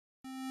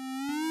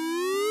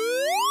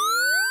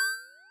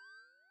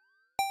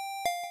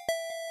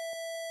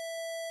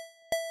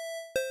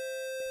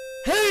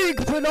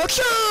Big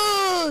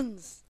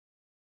Productions!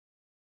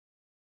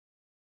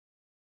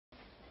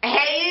 Hey,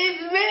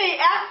 it's me,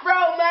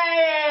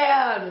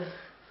 Afroman!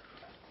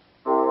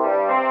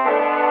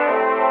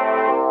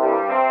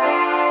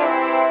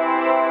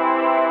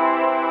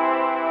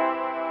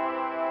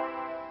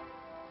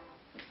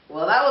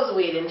 Well, that was a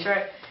weird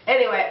intro.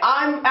 Anyway,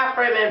 I'm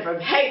Afroman from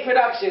Hate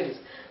Productions.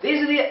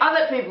 These are the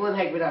other people in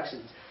Hate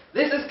Productions.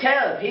 This is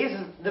Caleb. He's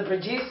the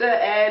producer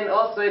and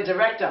also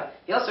director.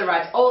 He also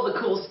writes all the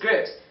cool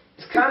scripts.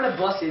 He's kind of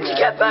bossy though.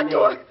 Get back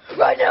door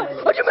right now!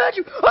 I demand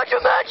you,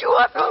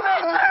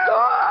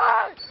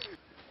 Afroman!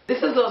 This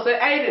is also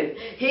Aiden.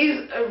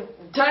 He's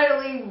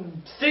totally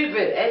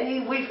stupid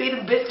and we feed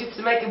him biscuits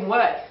to make him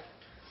work.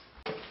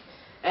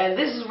 And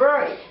this is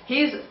Rory.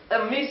 He's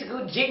a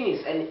musical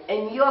genius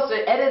and he also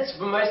edits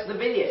for most of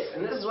the videos.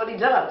 And this is what he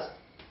does.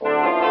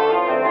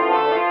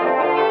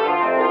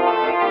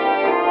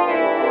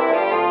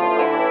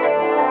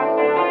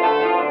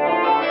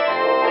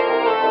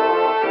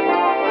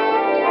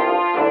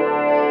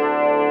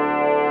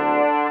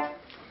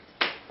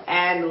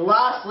 And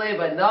lastly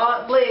but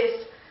not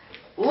least,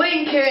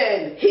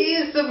 Lincoln.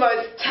 He's the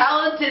most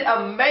talented,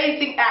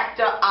 amazing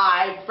actor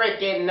I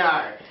freaking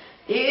know.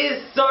 He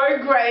is so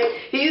great.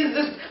 He's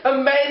just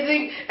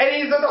amazing, and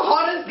he's the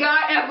hottest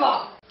guy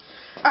ever.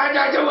 And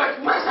I do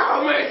express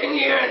how amazing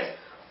he is.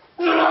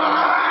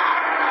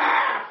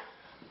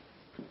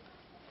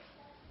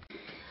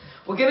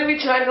 We're going to be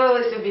trying to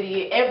release a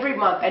video every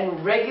month,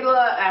 and regular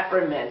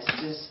Afroman,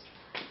 such as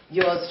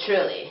yours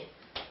truly.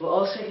 We're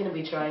also going to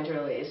be trying to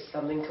release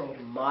something called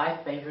My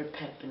Favorite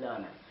Pet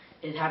Banana.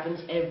 It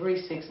happens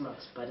every 6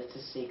 months, but it's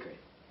a secret.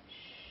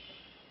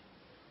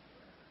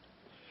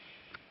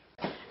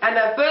 And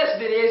our first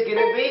video is going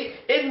to be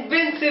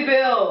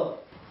Invincible!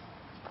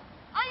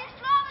 Are you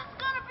sure this is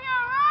gonna be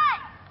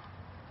alright?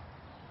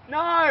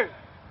 No!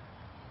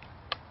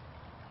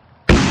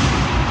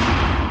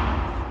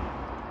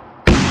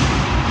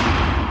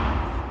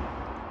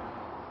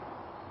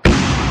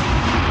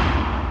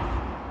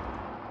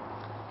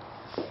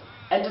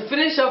 And to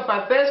finish off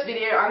my first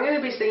video, I'm going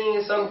to be singing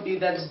a song for you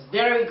that's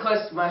very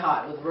close to my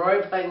heart, with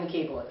Rory playing the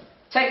keyboard.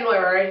 Take it away,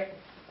 Rory.